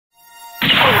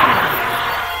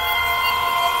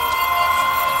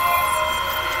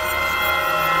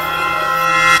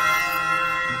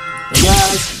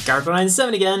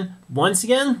F97 again, once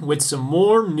again with some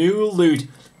more new loot.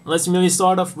 Let's immediately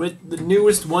start off with the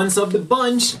newest ones of the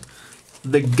bunch,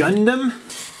 the Gundam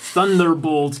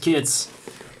Thunderbolt kits.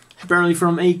 Apparently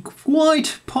from a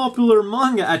quite popular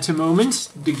manga at the moment,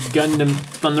 the Gundam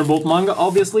Thunderbolt manga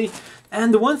obviously.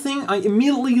 And the one thing I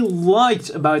immediately liked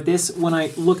about this when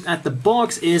I looked at the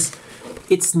box is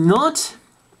it's not,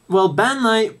 well,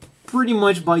 Bandai pretty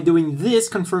much by doing this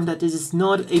confirmed that this is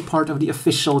not a part of the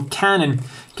official canon,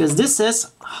 because this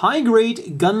says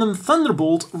high-grade Gundam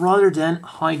Thunderbolt rather than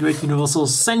high-grade Universal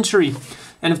Century.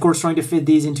 And of course trying to fit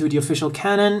these into the official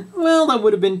canon, well, that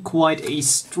would have been quite a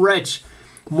stretch.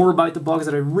 More about the box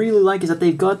that I really like is that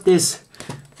they've got this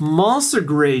Master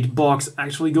Grade box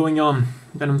actually going on.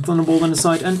 Gundam Thunderbolt on the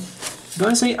side, and I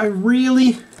gotta say I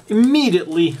really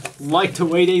immediately liked the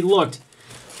way they looked.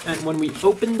 And when we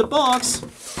opened the box,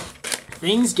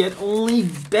 things get only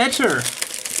better.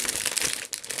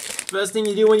 First thing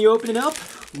you do when you open it up,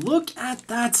 look at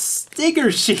that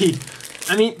sticker sheet.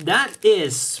 I mean, that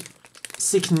is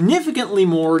significantly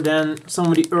more than some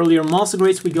of the earlier Master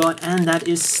Grades we got, and that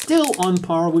is still on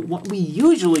par with what we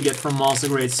usually get from Master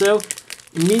Grades. So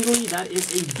immediately that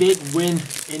is a big win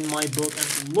in my book.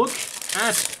 And look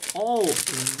at all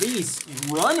these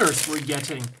runners we're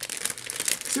getting.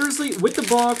 Seriously, with the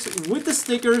box, with the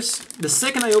stickers, the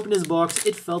second I opened this box,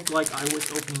 it felt like I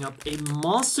was opening up a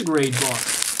Master Grade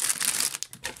box.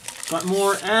 Got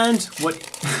more, and what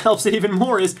helps it even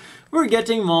more is we're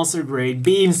getting Master Grade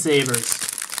Beam Sabers.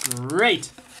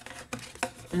 Great!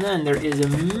 And then there is a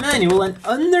manual, and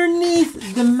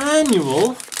underneath the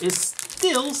manual is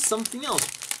still something else.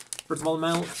 First of all, the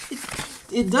manual,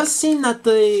 it does seem that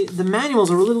the manuals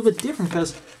are a little bit different,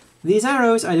 because these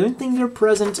arrows, I don't think they're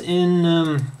present in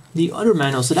the other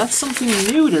manuals, so that's something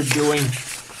new they're doing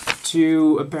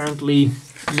to apparently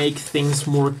make things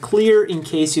more clear in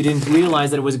case you didn't realize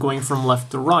that it was going from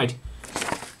left to right.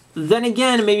 Then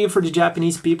again, maybe for the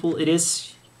Japanese people it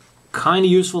is kind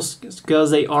of useful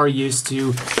because they are used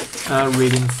to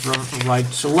reading from right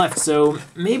to left, so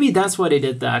maybe that's why they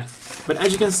did that. But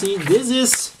as you can see, this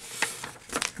is,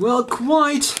 well,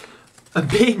 quite a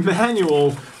big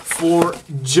manual for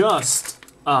just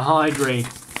a high grade.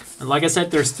 And like I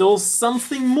said, there's still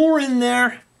something more in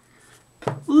there.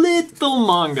 Little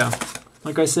manga.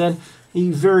 Like I said, a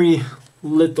very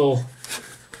little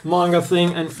manga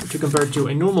thing, and to compare it to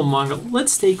a normal manga,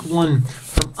 let's take one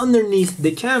from underneath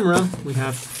the camera. We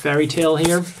have Fairy Tail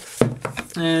here.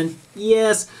 And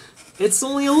yes, it's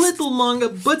only a little manga,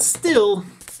 but still,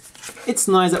 it's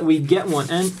nice that we get one.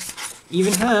 And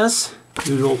even has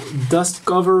usual dust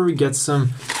cover. We get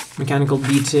some mechanical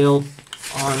detail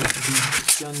on the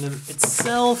Gundam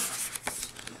itself,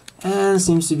 and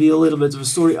seems to be a little bit of a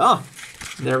story. Ah,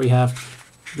 there we have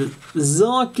the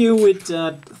Zaku with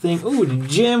that thing. Oh, the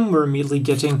gem we're immediately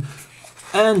getting,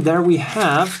 and there we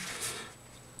have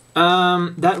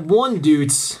that one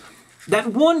guy's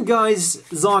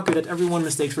Zaku that everyone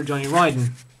mistakes for Johnny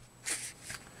Raiden.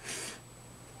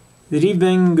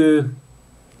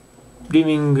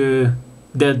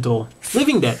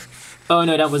 Living Dead. Oh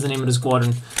no, that was the name of the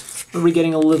squadron. But we're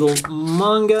getting a little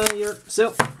manga here.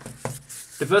 So,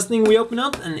 the first thing we open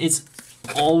up, and it's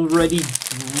already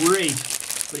great.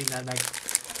 Putting that back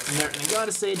in there. And I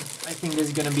gotta say, I think this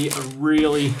is gonna be a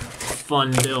really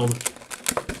fun build.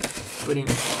 Putting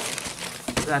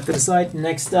that to the side.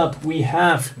 Next up, we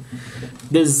have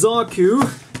the Zaku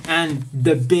and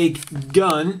the big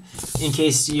gun. In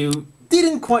case you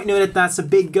didn't quite know that that's a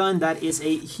big gun, that is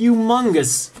a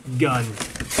humongous gun.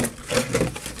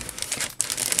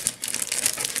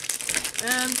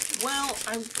 And, well,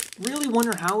 I really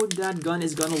wonder how that gun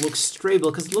is gonna look stable,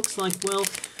 because it looks like, well,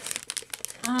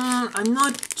 I'm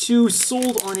not too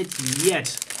sold on it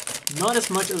yet. Not as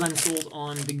much as I'm sold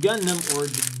on the Gundam, or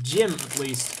the Gym at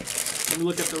least. When we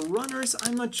look at the runners,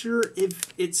 I'm not sure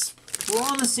if it's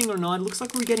promising or not. It looks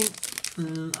like we're getting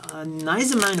a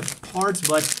nice amount of parts,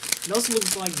 but it also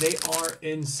looks like they are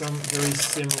in some very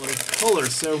similar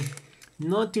colors, so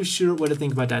not too sure what to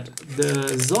think about that.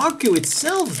 The Zaku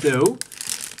itself, though,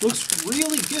 looks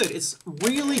really good. It's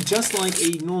really just like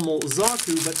a normal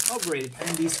Zaku, but upgraded,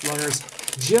 and these runners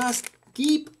just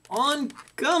keep on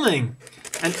coming.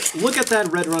 And look at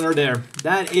that red runner there.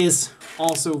 That is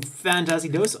also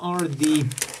fantastic. Those are the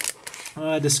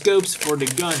scopes for the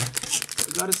gun.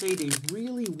 I gotta say, they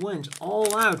really went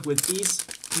all out with these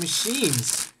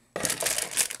machines.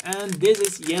 And this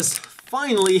is, yes,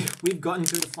 finally, we've gotten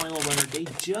to the final runner. They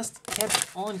just kept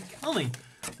on coming.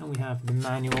 And we have the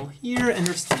manual here, and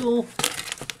there's still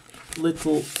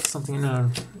little something in our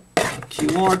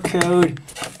QR code.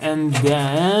 And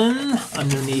then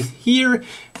underneath here,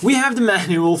 we have the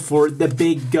manual for the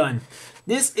big gun.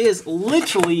 This is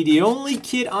literally the only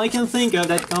kit I can think of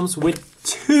that comes with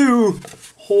 2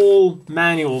 whole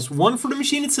manuals. One for the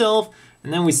machine itself,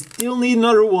 and then we still need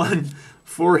another one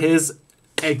for his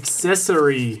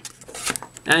accessory.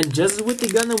 And just as with the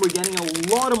Gundam, we're getting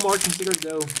a lot of marking stickers,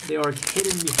 though they are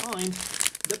hidden behind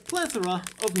the plethora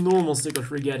of normal stickers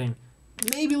we're getting.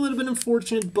 Maybe a little bit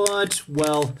unfortunate, but,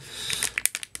 well,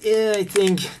 yeah, I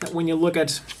think that when you look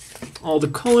at all the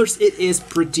colors, it is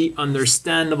pretty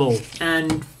understandable.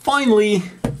 And finally,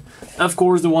 of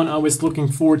course, the one I was looking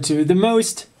forward to the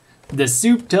most, the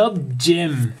Souped Up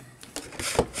Jim.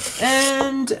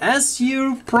 And as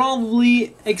you're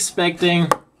probably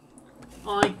expecting,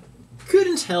 I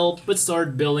couldn't help but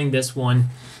start building this one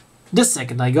the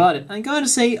second I got it. I gotta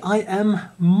say, I am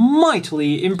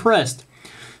mightily impressed.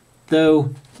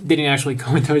 Though, didn't actually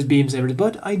come with those beam sabers,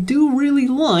 but I do really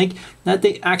like that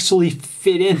they actually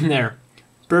fit in there.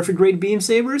 Perfect grade beam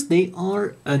sabers, they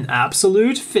are an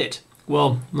absolute fit.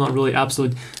 Well, not really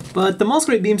absolute, but the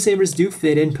Masquerade beam sabers do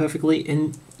fit in perfectly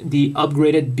in the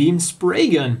upgraded beam spray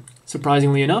gun,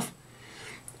 surprisingly enough.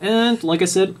 And like I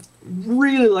said,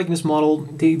 really liking this model.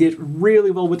 They did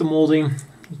really well with the molding.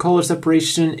 Color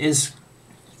separation is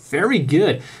very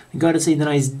good. I gotta say, the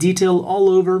nice detail all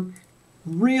over.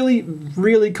 Really,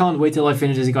 really can't wait till I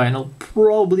finish this guy, and I'll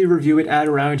probably review it at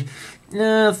around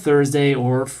Thursday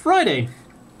or Friday.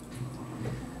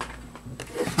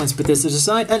 Let's put this to the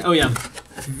side, and oh yeah,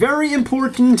 very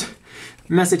important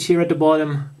message here at the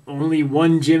bottom. Only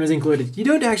 1 gym is included. You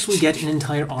don't actually get an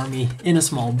entire army in a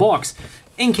small box,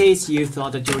 in case you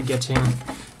thought that you were getting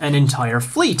an entire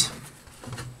fleet.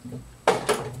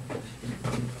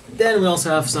 Then we also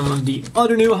have some of the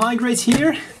other new high grades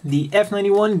here. The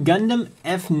F91 Gundam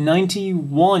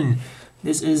F91.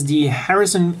 This is the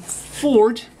Harrison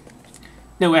Ford.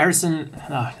 No, Harrison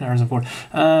Ford.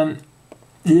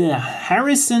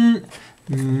 Harrison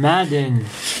Madden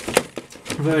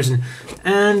version.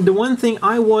 And the one thing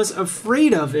I was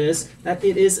afraid of is that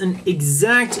it is an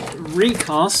exact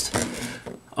recast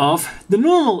of the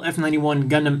normal F91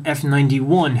 Gundam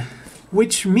F91,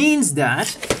 which means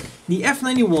that the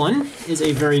F91 is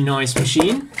a very nice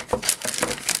machine.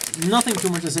 Nothing too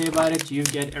much to say about it. You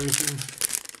get everything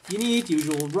you need,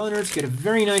 usual runners, get a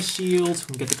very nice shield,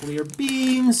 we get the clear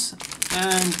beams,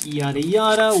 and yada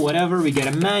yada, whatever, we get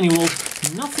a manual.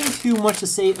 Nothing too much to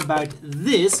say about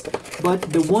this,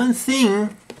 but the one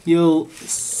thing you'll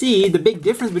see, the big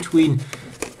difference between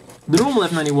the normal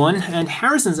F91 and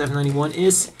Harrison's F91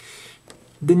 is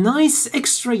the nice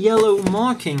extra yellow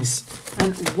markings.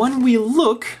 And when we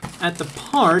look at the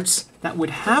parts that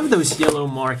would have those yellow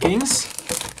markings,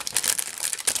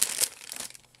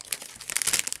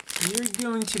 you're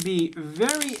going to be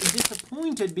very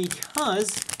disappointed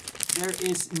because there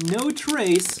is no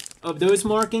trace of those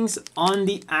markings on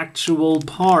the actual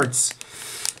parts.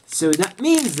 So that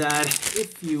means that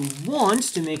if you want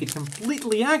to make it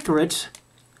completely accurate,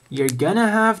 you're gonna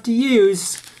have to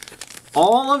use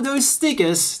all of those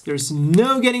stickers. There's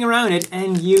no getting around it,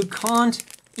 and you can't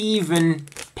even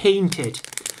paint it.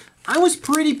 I was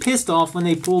pretty pissed off when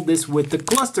they pulled this with the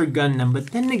Cluster Gundam,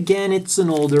 but then again, it's an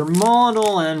older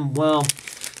model, and well,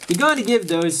 you gotta give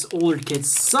those older kits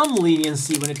some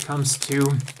leniency when it comes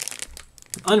to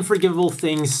unforgivable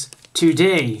things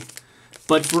today.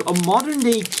 But for a modern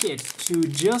day kit to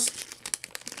just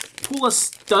pull a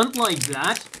stunt like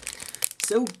that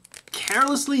so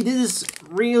carelessly, this is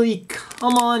really,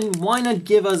 come on, why not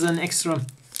give us an extra,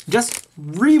 just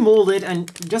remold it and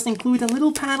just include a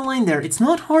little panel line there. It's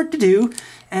not hard to do,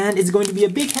 and it's going to be a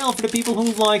big help for the people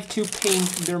who like to paint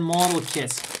their model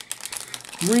kits.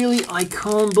 Really, I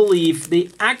can't believe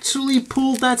they actually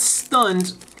pulled that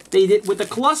stunt they did with the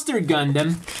Cluster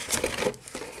Gundam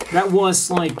that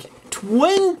was like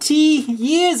 20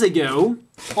 years ago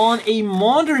on a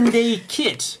modern day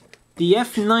kit, the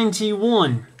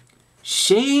F91.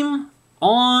 Shame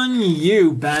on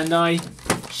you, Bandai.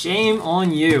 Shame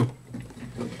on you.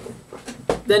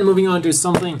 Then moving on to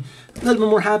something a little bit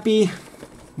more happy.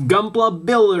 Gunpla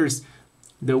Builders.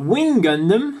 The Wing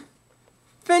Gundam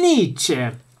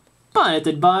Fenice.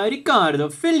 Piloted by Riccardo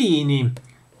Fellini.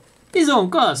 His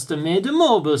own custom-made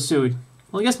mobile suit.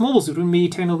 Well, I guess mobile suit would be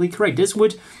technically correct. This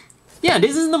would... Yeah,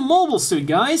 this isn't a mobile suit,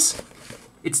 guys.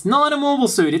 It's not a mobile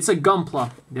suit, it's a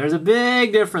Gunpla. There's a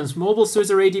big difference. Mobile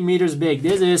suits are 80 meters big.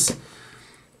 This is...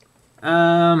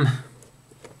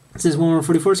 this is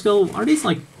 144 scale. Are these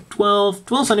like 12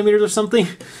 centimeters or something?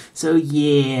 So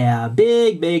yeah,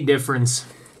 big difference.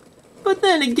 But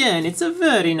then again, it's a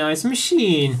very nice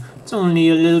machine. It's only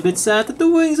a little bit sad that the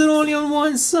wings are only on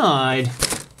one side.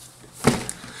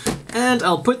 And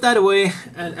I'll put that away,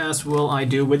 and as will I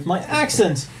do with my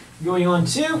accent. Going on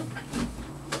to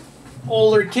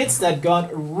older kits that got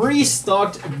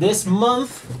restocked this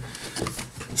month.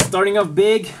 Starting off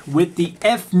big with the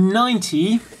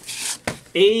F90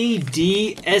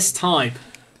 ADS type.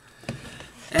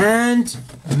 And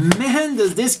man,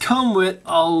 does this come with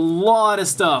a lot of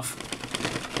stuff.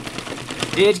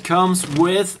 It comes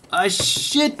with a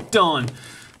shit ton.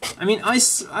 I mean,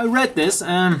 I read this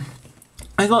and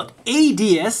I thought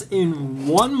ADS in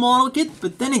one model kit,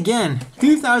 but then again,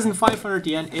 2,500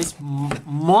 yen is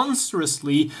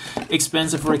monstrously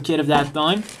expensive for a kit of that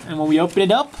time. And when we open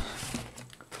it up,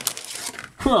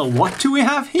 well, what do we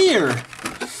have here?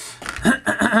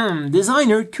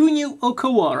 Designer Kunio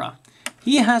Okawara.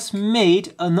 He has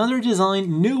made another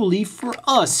design newly for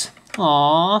us.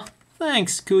 Aww,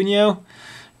 thanks Kunio.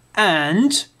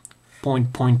 And,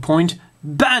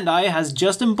 Bandai has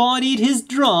just embodied his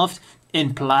draft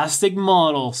in plastic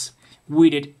models. We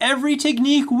did every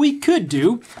technique we could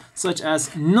do, such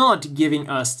as not giving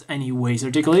us any waist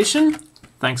articulation.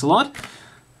 Thanks a lot.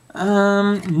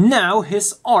 Now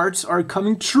his arts are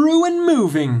coming true and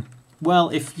moving. Well,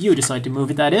 if you decide to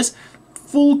move it, that is.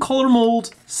 Full color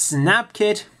mold, snap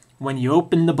kit. When you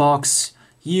open the box,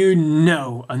 you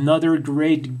know another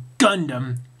great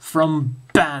Gundam from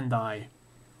Bandai.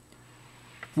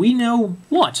 We know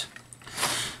what?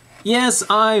 Yes,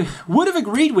 I would have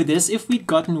agreed with this if we'd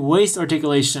gotten waist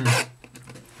articulation.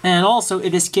 And also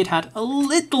if this kit had a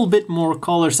little bit more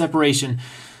color separation.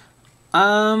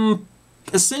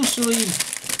 Essentially,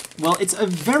 well, it's a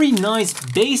very nice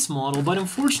base model, but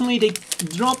unfortunately they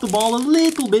dropped the ball a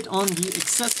little bit on the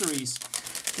accessories.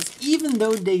 Because even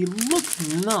though they look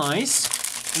nice,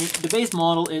 I mean, the base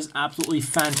model is absolutely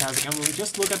fantastic. And when we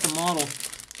just look at the model,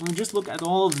 when we just look at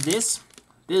all of this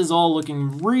is all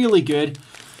looking really good.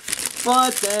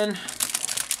 But then,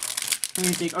 when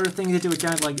you take other things into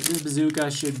account, like this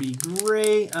bazooka should be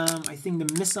gray. I think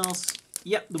the missiles,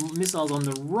 yep, the missiles on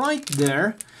the right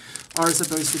there are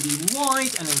supposed to be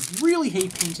white, and I really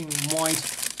hate painting white,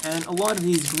 and a lot of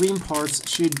these green parts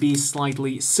should be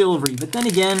slightly silvery. But then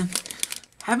again,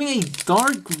 having a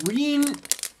dark green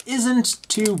isn't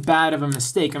too bad of a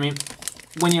mistake. I mean,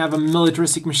 when you have a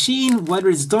militaristic machine, whether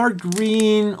it's dark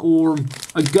green or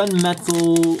a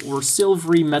gunmetal or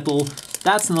silvery metal,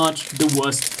 that's not the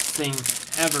worst thing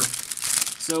ever.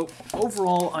 So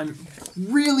overall, I'm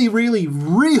really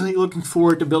looking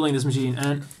forward to building this machine,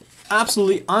 and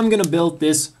absolutely, I'm gonna build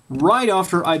this right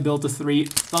after I build the 3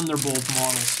 Thunderbolt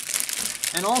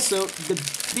models. And also, the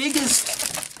biggest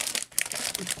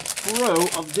pro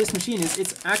of this machine is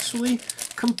it's actually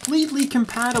completely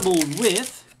compatible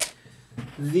with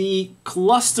the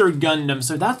cluster Gundam,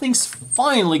 so that thing's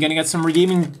finally gonna get some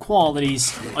redeeming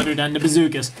qualities other than the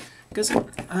bazookas. Because,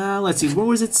 let's see, where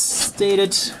was it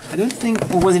stated? I don't think,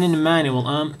 or was it in the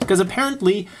manual? Because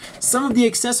apparently some of the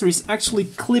accessories actually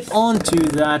clip onto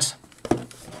that.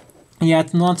 Yeah,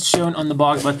 it's not shown on the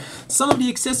box, but some of the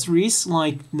accessories,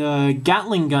 like the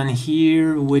Gatling gun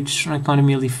here, which I can't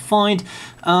immediately find,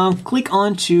 click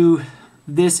onto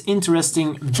this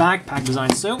interesting backpack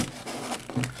design. So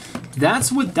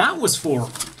that's what that was for.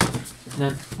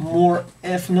 Then more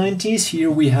F90s. Here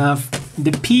we have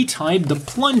the P-type, the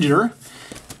Plunger,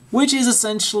 which is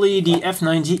essentially the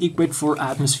F90 equipped for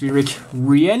atmospheric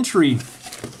re-entry.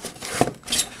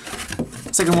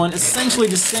 Second one, essentially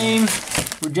the same.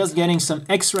 We're just getting some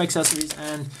extra accessories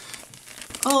and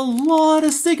a lot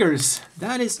of stickers.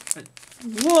 That is,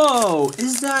 whoa,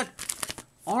 is that,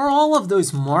 are all of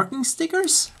those marking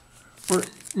stickers? Or,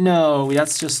 no,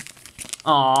 that's just,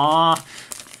 aww.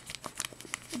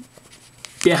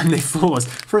 Damn, they fooled us.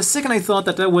 For a second I thought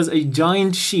that that was a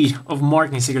giant sheet of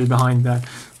marking stickers behind that.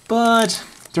 But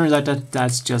turns out that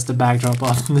that's just the backdrop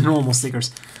of the normal stickers.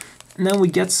 And then we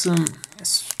get some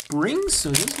springs,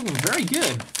 so this is looking very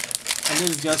good. And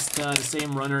this is just the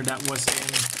same runner that was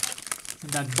in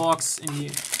that box in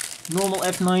the normal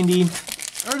F90.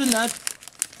 Other than that,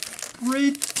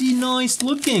 pretty nice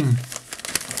looking.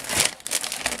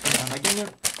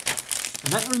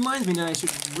 And that reminds me that I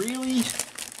should really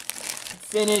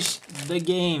finish the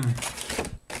game.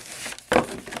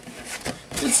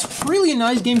 It's really a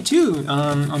nice game too,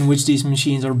 on which these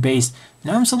machines are based.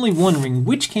 Now I'm suddenly wondering,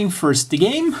 which came first, the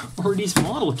game or these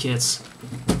model kits?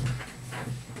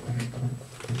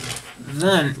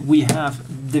 Then we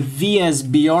have the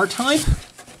VSBR type.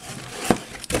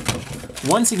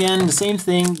 Once again, the same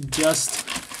thing, just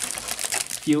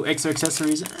a few extra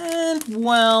accessories, and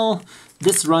well,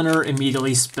 this runner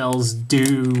immediately spells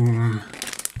doom.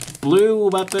 Blue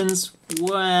weapons,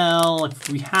 well, if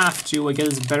we have to, I guess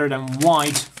it's better than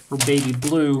white or baby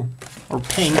blue or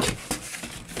pink.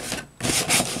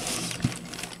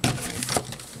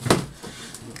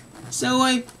 So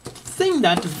I think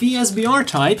that the VSBR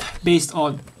type, based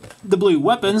on the blue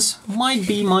weapons, might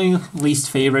be my least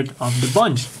favorite of the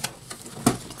bunch.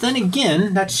 Then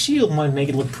again, that shield might make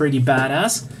it look pretty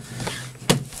badass.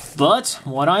 But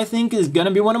what I think is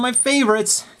gonna be one of my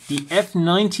favorites, the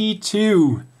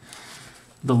F92.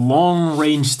 The long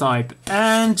range type,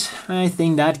 and I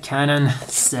think that cannon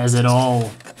says it all.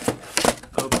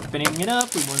 Opening it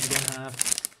up, we once again have...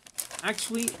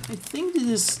 Actually, I think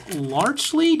this is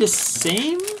largely the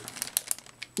same?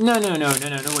 No,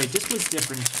 wait, this was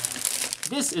different.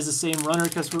 This is the same runner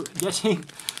because we're getting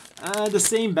the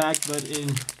same back but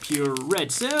in pure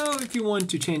red. So if you want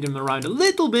to change them around a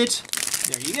little bit,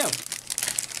 there you go.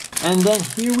 And then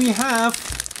here we have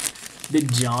the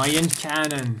giant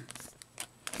cannon.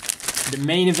 The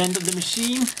main event of the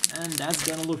machine, and that's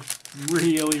gonna look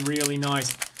really, really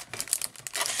nice.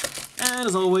 And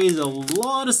as always, a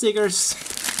lot of stickers,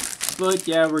 but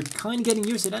yeah, we're kind of getting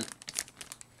used to that.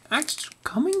 Actually,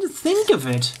 coming to think of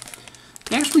it,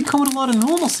 they actually come with a lot of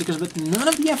normal stickers, but none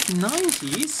of the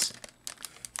F90s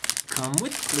come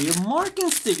with clear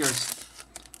marking stickers.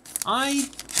 I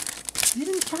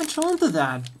didn't catch on to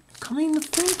that, coming to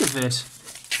think of it.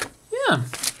 Yeah,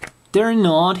 they're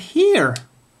not here.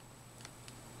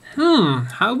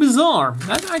 How bizarre.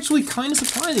 That's actually kind of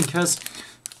surprising because,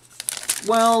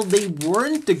 well, they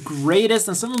weren't the greatest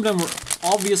and some of them were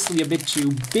obviously a bit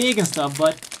too big and stuff,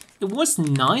 but it was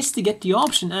nice to get the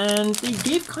option and they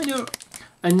gave kind of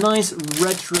a nice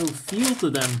retro feel to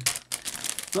them.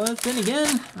 But then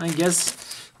again, I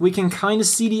guess we can kind of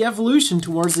see the evolution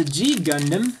towards the G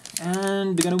Gundam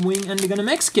and the Gundam Wing and the Gundam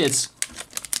X kits.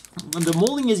 The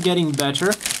molding is getting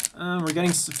better, we're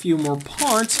getting a few more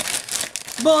parts.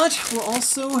 But we're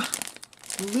also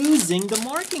losing the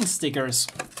marking stickers,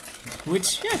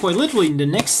 which, yeah, quite literally, in the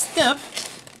next step,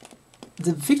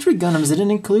 the Victory Gundams didn't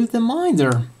include them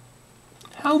either.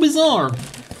 How bizarre.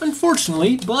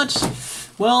 Unfortunately, but,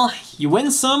 well, you win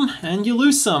some and you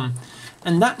lose some.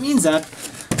 And that means that,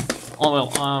 oh, well,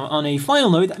 on a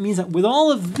final note, that means that with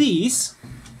all of these,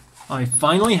 I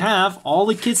finally have all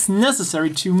the kits necessary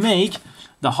to make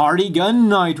the Hardy Gun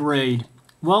Night Raid.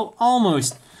 Well,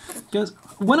 almost. Because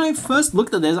when I first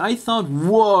looked at this, I thought,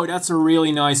 whoa, that's a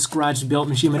really nice scratch-built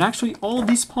machine. But actually, all of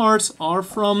these parts are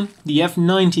from the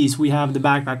F90s. We have the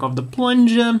backpack of the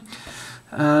Plunger,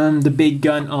 the big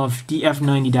gun of the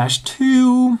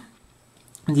F90-2.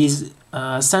 These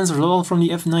sensors are all from the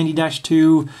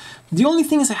F90-2. The only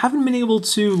things I haven't been able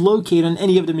to locate on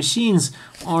any of the machines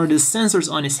are the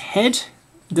sensors on his head,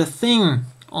 the thing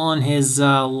on his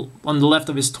on the left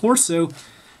of his torso,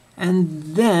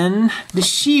 and then the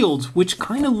shield, which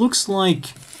kind of looks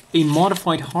like a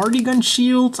modified Hardy Gun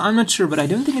shield. I'm not sure, but I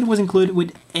don't think it was included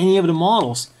with any of the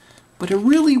models. But I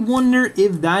really wonder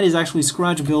if that is actually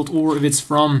scratch built or if it's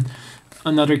from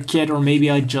another kit, or maybe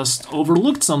I just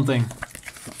overlooked something.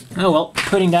 Oh well,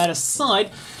 putting that aside,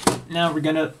 now we're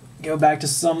gonna go back to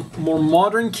some more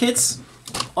modern kits.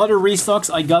 Other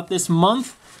restocks I got this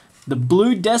month. The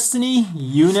Blue Destiny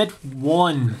Unit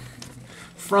 1.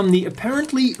 From the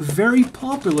apparently very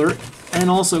popular and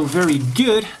also very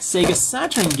good Sega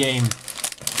Saturn game.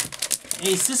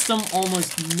 A system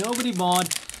almost nobody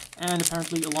bought and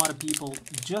apparently a lot of people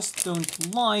just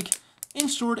don't like. In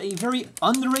short, a very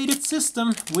underrated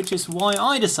system, which is why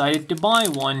I decided to buy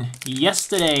one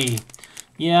yesterday.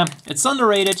 Yeah, it's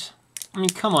underrated. I mean,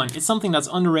 come on, it's something that's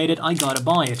underrated, I gotta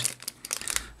buy it.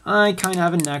 I kind of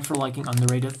have a knack for liking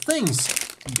underrated things.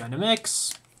 Gundam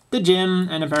X, the Gym,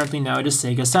 and apparently now the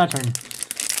Sega Saturn.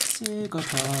 Sega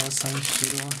Saturn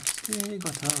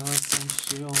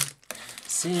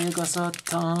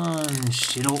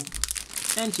Shiro.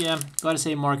 And yeah, gotta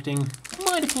say marketing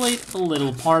might have played a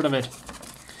little part of it.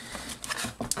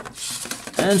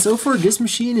 And so far this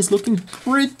machine is looking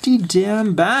pretty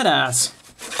damn badass.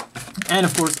 And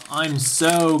of course I'm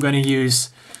so gonna use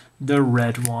the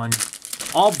red one.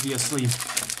 Obviously,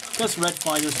 because red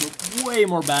fighters look way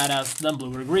more badass than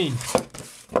blue or green.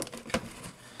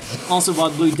 Also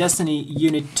bought Blue Destiny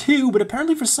Unit 2, but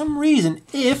apparently for some reason,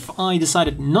 if I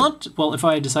decided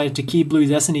to keep Blue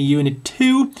Destiny Unit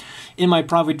 2 in my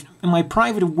private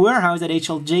warehouse at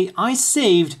HLJ, I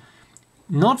saved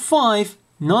not 5,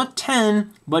 not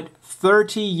 10, but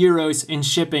 30 euros in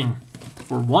shipping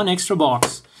for one extra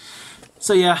box.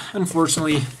 So yeah,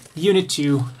 unfortunately, Unit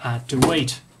 2 had to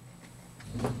wait.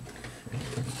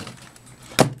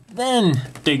 Then,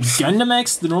 the Gundam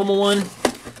X, the normal one.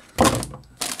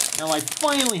 Now I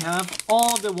finally have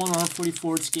all the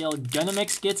 144 scale Gundam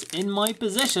X kits in my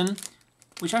possession,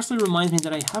 which actually reminds me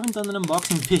that I haven't done an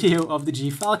unboxing video of the G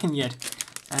Falcon yet.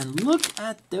 And look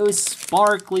at those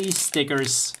sparkly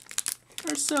stickers.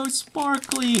 They're so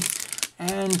sparkly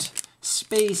and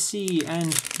spacey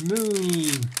and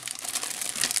moony.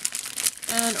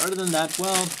 And other than that,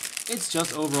 well, it's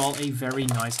just overall a very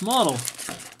nice model.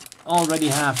 Already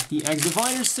have the X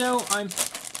divider, so I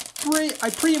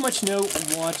pretty much know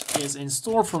what is in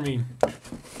store for me.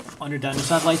 Under the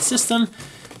satellite system,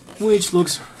 which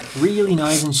looks really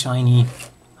nice and shiny.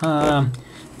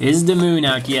 Is the moon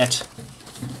out yet?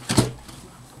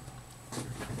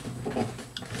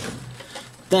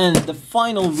 Then the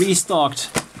final restocked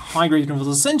high-grade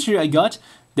Universal Century I got,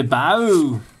 the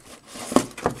bow.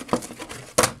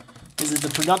 This is the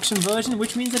production version,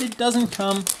 which means that it doesn't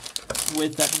come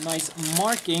with that nice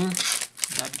marking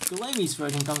that Glemmy's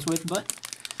version comes with, but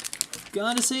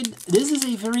gotta say, this is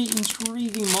a very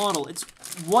intriguing model. It's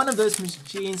one of those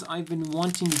machines I've been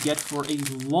wanting to get for a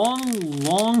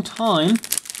long time.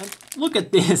 And look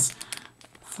at this.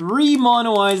 3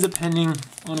 mono eyes depending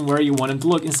on where you want them to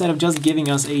look, instead of just giving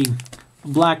us a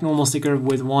black normal sticker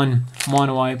with 1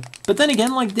 mono eye. But then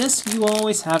again, like this, you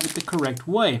always have it the correct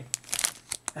way.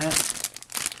 And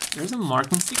there's a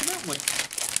marking sticker that way.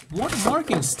 What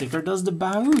marking sticker does the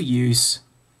bow use?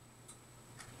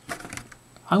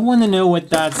 I want to know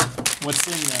what's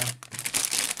in there.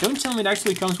 Don't tell me it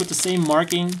actually comes with the same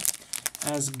marking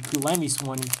as Glemmy's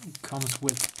one comes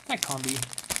with. That can't be.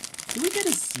 Did we get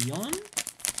a Xeon?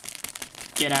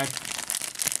 Get out.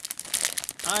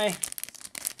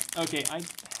 Okay, I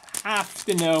have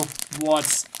to know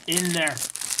what's in there.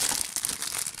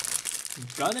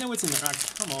 Gotta know what's in there.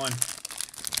 Come on.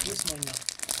 Where's my knife?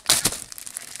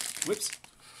 Whoops.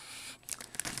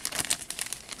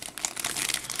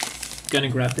 Gonna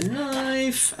grab the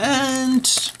knife, and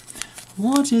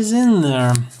what is in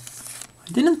there?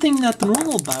 I didn't think that the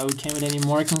normal bow came with any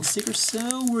marking stickers,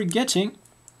 so we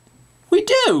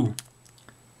do!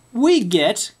 We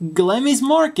get Glemmy's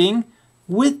marking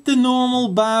with the normal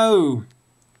bow.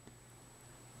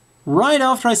 Right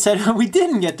after I said we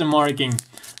didn't get the marking.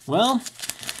 Well,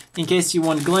 in case you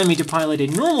want Glemmy to pilot a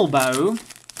normal bow,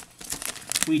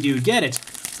 we do get it.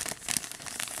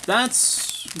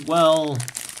 That's, well,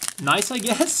 nice, I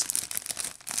guess.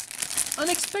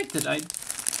 Unexpected. I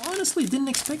honestly didn't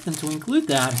expect them to include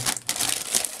that.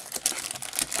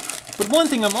 But one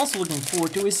thing I'm also looking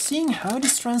forward to is seeing how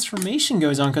this transformation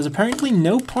goes on, because apparently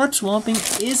no part swapping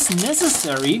is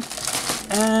necessary.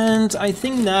 And I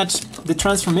think that the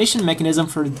transformation mechanism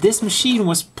for this machine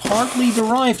was partly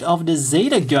derived of the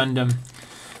Zeta Gundam.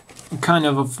 Kind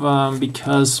of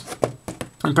because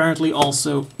apparently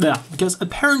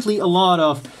a lot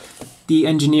of the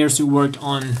engineers who worked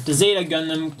on the Zeta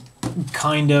Gundam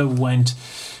kind of went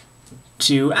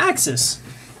to Axis.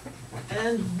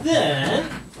 And then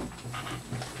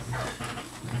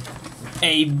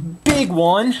a big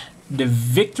one, the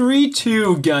Victory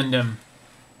 2 Gundam.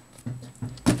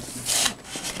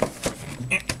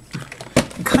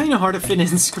 Kind of hard to fit in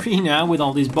the screen now with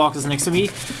all these boxes next to me.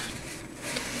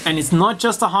 And it's not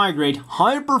just a high grade,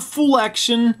 hyper full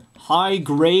action high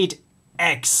grade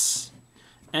X.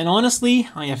 And honestly,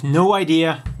 I have no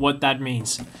idea what that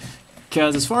means.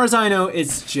 Because as far as I know,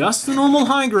 it's just a normal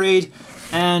high grade,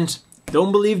 and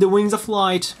don't believe the wings of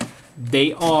flight,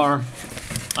 they are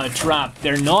a trap.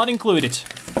 They're not included.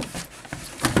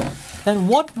 Then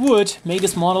what would make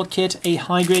this model kit a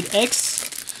high grade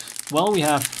X? Well, we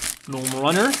have normal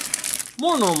runner,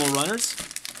 more normal runners,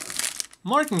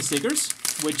 marking stickers,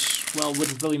 which, well,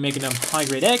 wouldn't really make it a high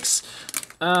grade X.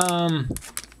 No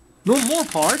more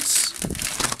parts.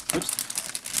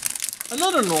 Oops.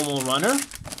 Another normal runner,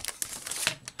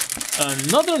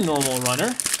 another normal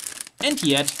runner, and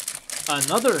yet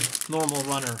another normal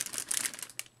runner.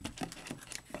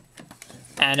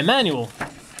 And a manual.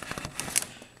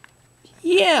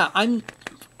 Yeah,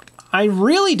 I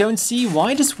really don't see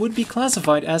why this would be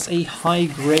classified as a high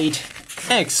grade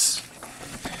X.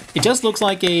 It just looks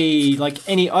like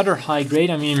any other high grade.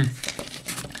 I mean,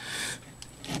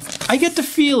 I get the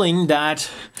feeling that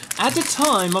at the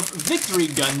time of Victory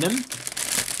Gundam,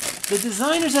 the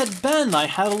designers at Bandai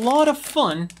had a lot of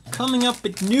fun coming up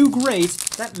with new grades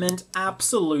that meant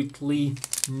absolutely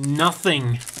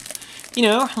nothing. You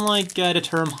know, like the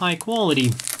term high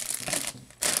quality.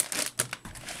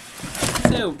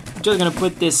 So, just gonna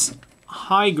put this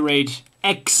high grade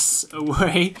X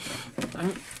away.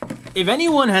 If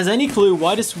anyone has any clue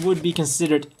why this would be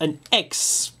considered an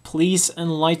X, please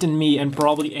enlighten me and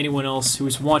probably anyone else who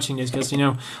is watching this, because, you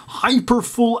know, hyper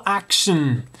full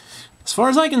action. As far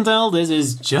as I can tell, this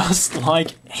is just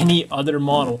like any other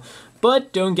model.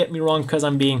 But don't get me wrong, because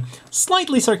I'm being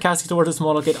slightly sarcastic towards this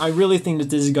model kit. I really think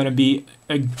that this is going to be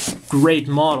a great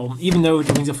model. Even though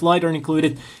the Wings of Flight aren't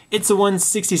included, it's a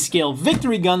 1/60 scale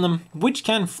Victory Gundam, which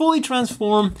can fully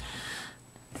transform.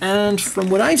 And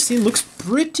from what I've seen, looks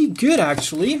pretty good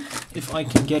actually. If I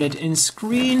can get it in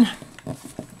screen.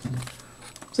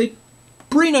 It's like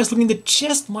pretty nice looking. The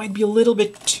chest might be a little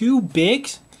bit too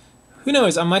big. Who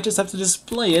knows, I might just have to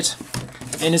display it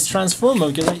in its transform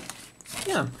mode, because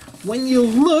yeah, when you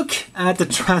look at the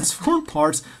transform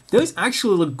parts, those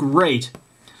actually look great.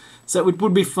 So it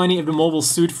would be funny if the mobile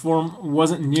suit form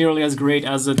wasn't nearly as great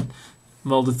as the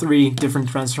 3 different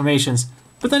transformations.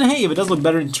 But then hey, if it does look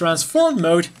better in transform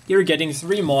mode, you're getting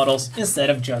 3 models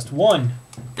instead of just 1.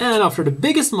 And after the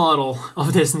biggest model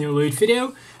of this new loot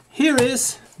video, here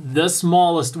is the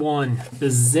smallest one, the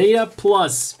Zeta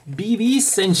Plus BB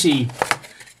Senshi.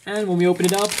 And when we open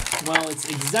it up, well, it's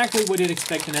exactly what you'd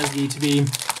expect an SD to be.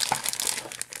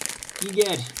 You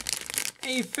get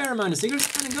a fair amount of stickers,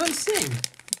 and I gotta say,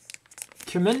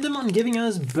 commend them on giving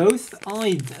us both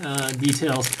eye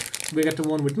details. We get the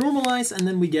one with normal eyes, and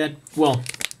then we get, well,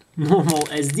 normal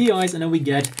SD eyes, and then we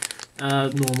get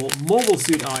normal mobile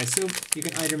suit eyes. So you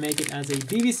can either make it as a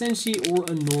BB Senshi or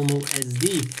a normal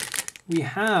SD. We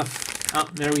have,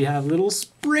 there we have little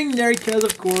spring there, because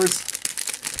of course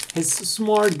his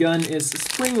smart gun is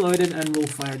spring-loaded and will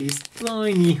fire these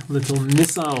tiny little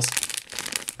missiles.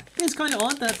 It's kind of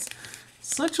odd that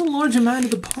such a large amount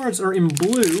of the parts are in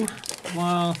blue,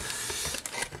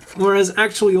 whereas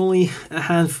actually only a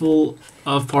handful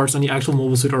of parts on the actual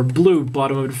mobile suit are blue.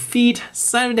 Bottom of the feet,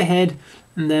 side of the head,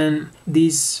 and then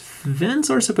these vents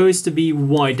are supposed to be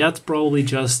white. That's probably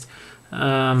just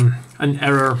an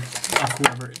error of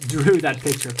whoever drew that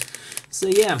picture. So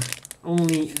yeah,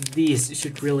 only these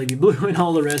should really be blue, and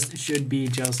all the rest should be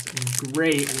just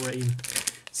gray, or a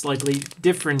slightly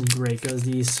different gray, because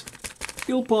these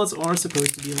fuel pods are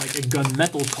supposed to be like a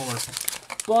gunmetal color.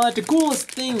 But the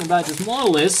coolest thing about this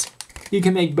model is you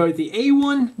can make both the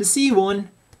A1, the C1,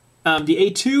 the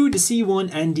A2, the C1,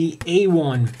 and the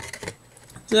A1.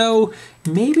 So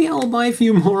maybe I'll buy a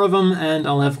few more of them and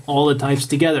I'll have all the types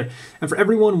together. And for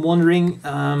everyone wondering,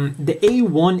 the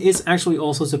A1 is actually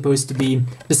also supposed to be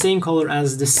the same color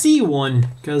as the C1,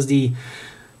 because the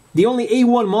only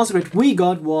A1 monster that we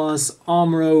got was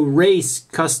Amuro Race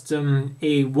Custom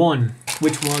A1,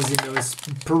 which was in those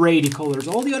parade colors.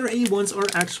 All the other A1s are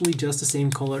actually just the same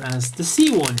color as the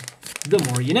C1. The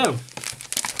more you know.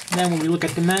 Then when we look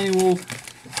at the manual,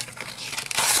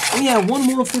 oh yeah, one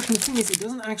more unfortunate thing is it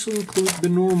doesn't actually include the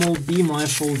normal beam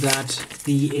rifle that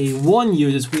the A1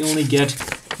 uses. We only get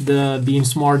the beam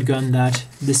smart gun that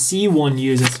the C1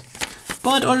 uses.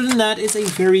 But other than that, it's a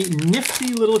very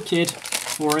nifty little kit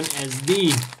for an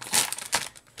SD.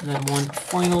 And then one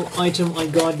final item I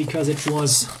got because it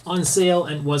was on sale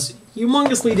and was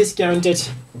humongously discounted.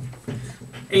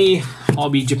 A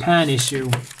Hobby Japan issue.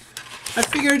 I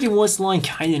figured it was like,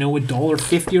 I don't know,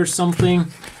 $1.50 or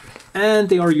something. And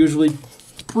they are usually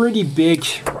pretty big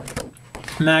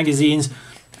magazines,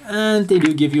 and they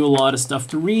do give you a lot of stuff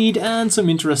to read and some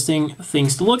interesting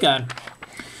things to look at.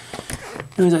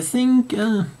 Anyways, I think,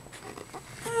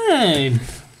 hey,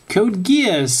 Code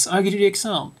Geass, Agri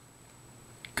XL.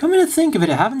 Come to think of it,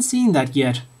 I haven't seen that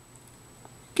yet.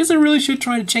 Guess I really should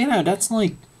try to check it out. That's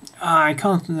like, I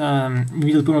can't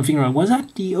really put my finger on it. Was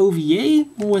that the OVA,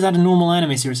 or was that a normal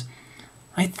anime series?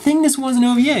 I think this was an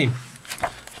OVA.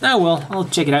 Oh well, I'll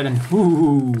check it out and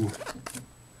ooh.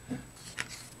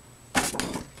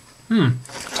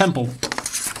 Temple.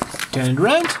 Turn it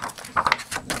around.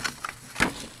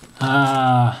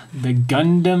 The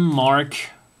Gundam Mark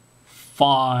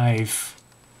 5.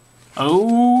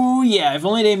 Oh yeah, if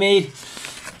only they made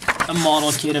a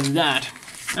model kit of that.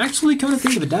 Actually, come to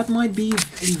think of it, that might be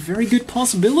a very good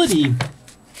possibility,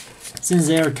 since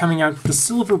they are coming out with the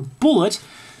Silver Bullet,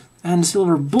 and the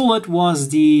Silver Bullet was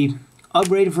the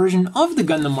upgraded version of the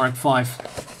Gundam Mark 5.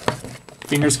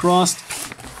 Fingers crossed.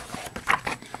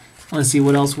 Let's see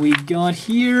what else we got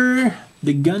here.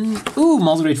 The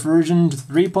model rate version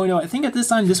 3.0. I think at this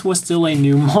time this was still a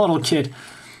new model kit.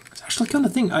 It's actually kind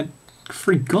of thing I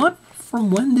forgot from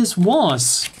when this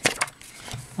was.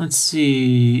 Let's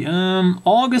see.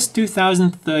 August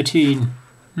 2013.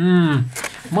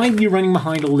 Might be running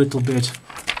behind a little bit.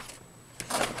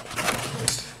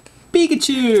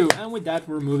 Pikachu! And with that,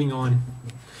 we're moving on.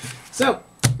 So,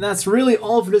 that's really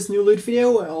all for this new loot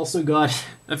video. I also got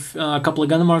a couple of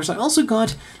Gundam marks. I also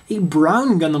got a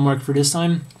brown Gundam mark for this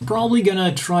time. Probably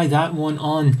gonna try that one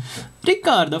on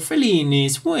Riccardo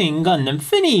Fellini's Wing Gundam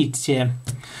Finite.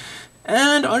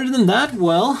 And other than that,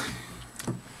 well,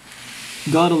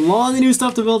 Got a lot of new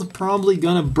stuff to build, probably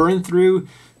gonna burn through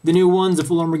the new ones, the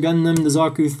Full Armor Gundam, the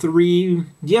Zaku 3,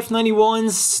 the F90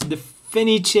 ones, the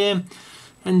Fenice,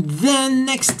 and then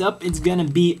next up it's gonna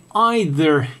be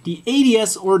either the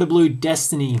ADS or the Blue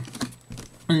Destiny.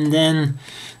 And then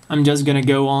I'm just gonna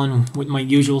go on with my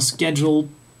usual schedule,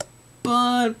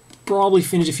 but probably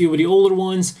finish a few of the older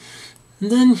ones,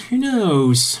 and then who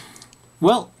knows.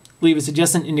 Well, leave a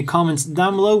suggestion in the comments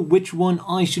down below which one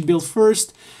I should build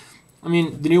first. I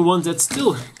mean, the new ones, that's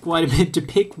still quite a bit to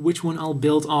pick which one I'll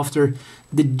build after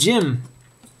the gym.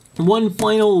 One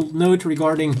final note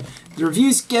regarding the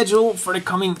review schedule for the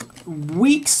coming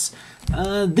weeks.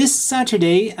 This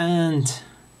Saturday and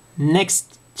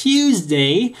next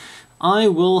Tuesday I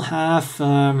will have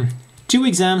 2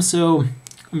 exams, so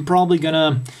I'm probably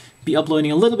gonna be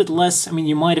uploading a little bit less. I mean,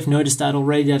 you might have noticed that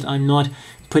already, that I'm not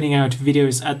putting out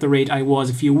videos at the rate I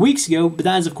was a few weeks ago, but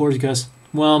that is of course because,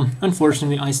 well,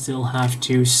 unfortunately I still have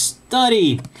to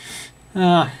study.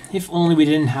 If only we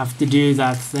didn't have to do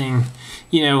that thing,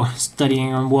 you know,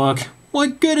 studying on work.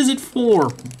 What good is it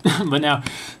for? But now,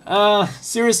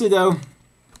 seriously though,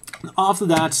 after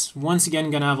that, once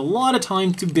again, gonna have a lot of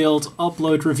time to build,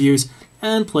 upload reviews,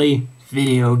 and play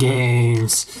video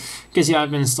games. Because yeah,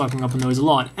 I've been stocking up on those a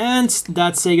lot. And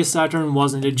that Sega Saturn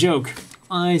wasn't a joke.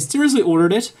 I seriously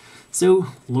ordered it, so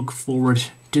look forward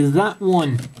to that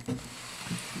one.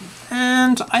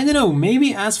 And I don't know,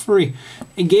 maybe as for a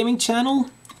gaming channel,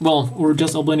 well, or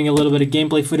just uploading a little bit of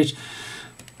gameplay footage,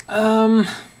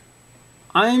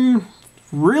 I'm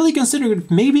really considering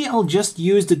maybe I'll just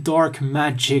use the dark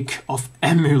magic of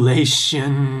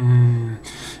emulation.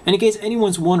 And in case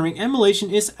anyone's wondering, emulation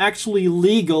is actually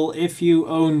legal if you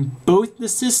own both the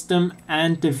system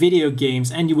and the video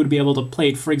games, and you would be able to play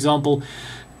it. For example,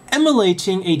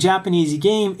 emulating a Japanese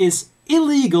game is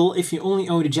illegal if you only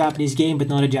own a Japanese game but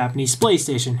not a Japanese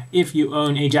PlayStation. If you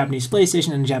own a Japanese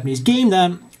PlayStation and a Japanese game,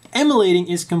 then emulating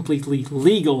is completely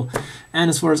legal. And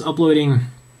as far as uploading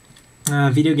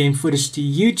video game footage to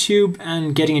YouTube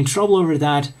and getting in trouble over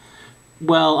that,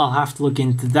 well, I'll have to look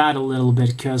into that a little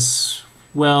bit because,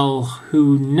 well,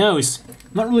 who knows?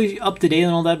 I'm not really up to date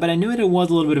on all that, but I knew it was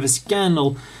a little bit of a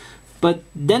scandal. But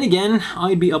then again,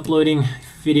 I'd be uploading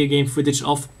video game footage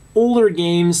of older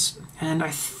games, and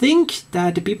I think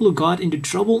that the people who got into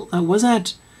trouble, was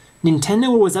that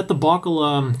Nintendo or was that debacle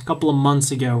a couple of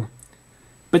months ago?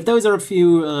 But those are a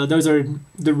few, those are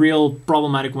the real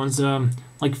problematic ones,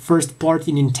 like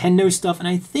first-party Nintendo stuff, and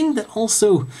I think that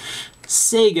also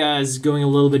Sega is going a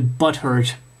little bit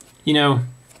butthurt. You know,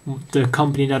 the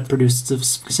company that produced the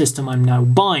system I'm now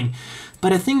buying.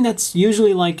 But I think that's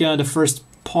usually like the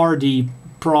first-party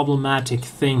problematic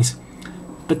things.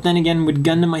 But then again, with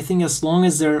Gundam, I think as long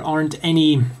as there aren't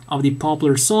any of the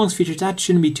popular songs featured, that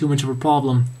shouldn't be too much of a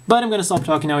problem. But I'm gonna stop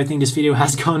talking now. I think this video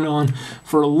has gone on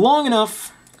for long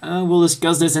enough. We'll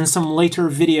discuss this in some later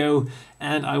video,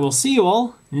 and I will see you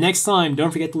all next time.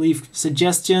 Don't forget to leave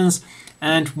suggestions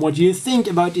and what you think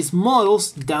about these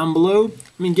models down below.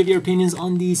 I mean, give your opinions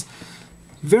on these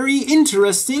very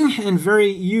interesting and very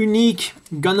unique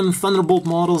Gundam Thunderbolt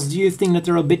models. Do you think that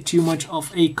they're a bit too much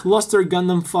of a cluster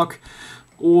Gundam fuck,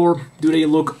 or do they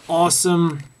look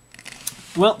awesome?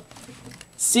 Well,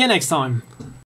 see you next time.